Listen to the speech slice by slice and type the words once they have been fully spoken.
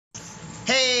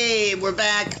Hey, we're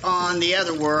back on the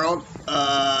other world.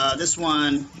 This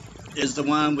one is the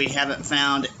one we haven't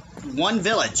found one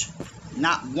village.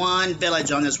 Not one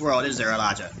village on this world, is there,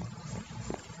 Elijah?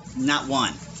 Not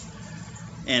one.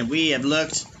 And we have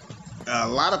looked a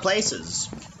lot of places.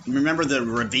 Remember the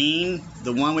ravine,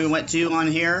 the one we went to on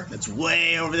here? That's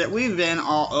way over there. We've been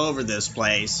all over this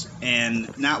place,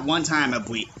 and not one time have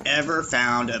we ever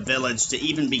found a village to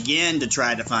even begin to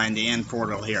try to find the end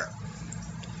portal here.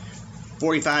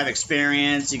 45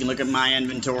 experience. You can look at my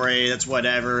inventory. That's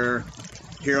whatever.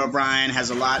 Hero Brian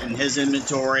has a lot in his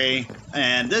inventory.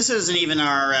 And this isn't even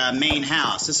our main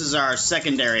house. This is our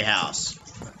secondary house,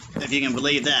 if you can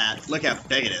believe that. Look how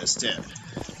big it is, too.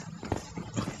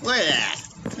 Look at that.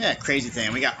 Look at that crazy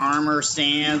thing. We got armor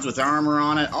stands with armor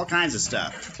on it. All kinds of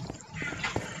stuff.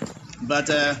 But,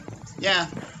 yeah.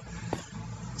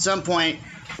 At some point,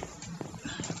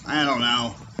 I don't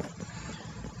know.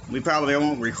 We probably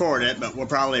won't record it, but we'll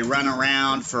probably run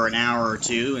around for an hour or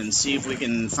two and see if we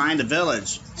can find a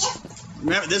village.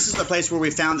 Remember, this is the place where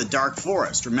we found the dark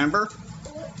forest, remember?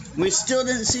 We still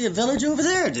didn't see a village over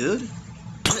there, dude.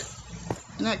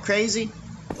 Isn't that crazy?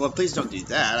 Well, please don't do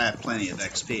that. I have plenty of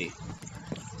XP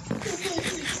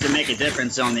to make a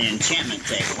difference on the enchantment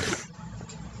table.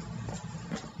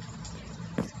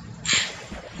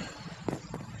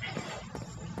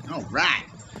 All right.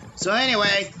 So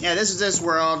anyway, yeah, this is this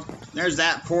world. There's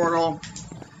that portal.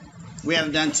 We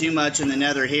haven't done too much in the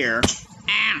nether here.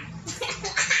 Ah!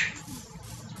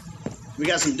 We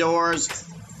got some doors,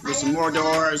 with some more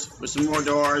doors, with some more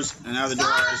doors, and other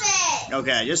doors.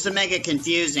 Okay, just to make it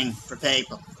confusing for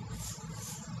people.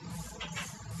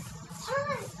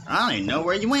 I don't even know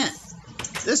where you went.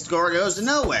 This door goes to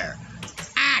nowhere.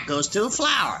 Ah, it goes to a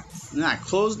flower. And I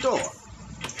close the door.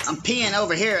 I'm peeing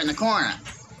over here in the corner.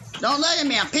 Don't look at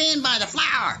me, I'm peeing by the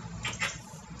flower.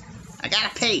 I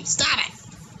gotta pee, stop it.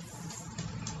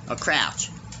 Oh, crouch.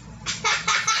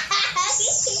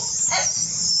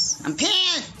 I'm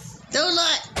peeing, don't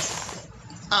look.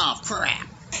 Oh, crap.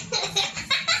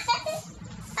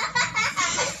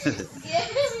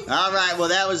 Alright, well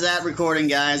that was that recording,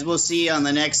 guys. We'll see you on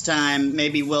the next time.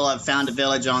 Maybe we'll have found a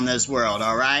village on this world,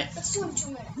 alright? Let's do it in 2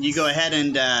 minutes. You go ahead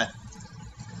and,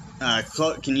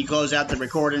 can you close out the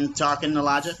recording talking,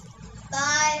 Elijah?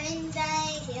 5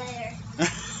 days later.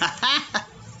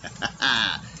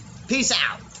 Peace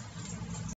out.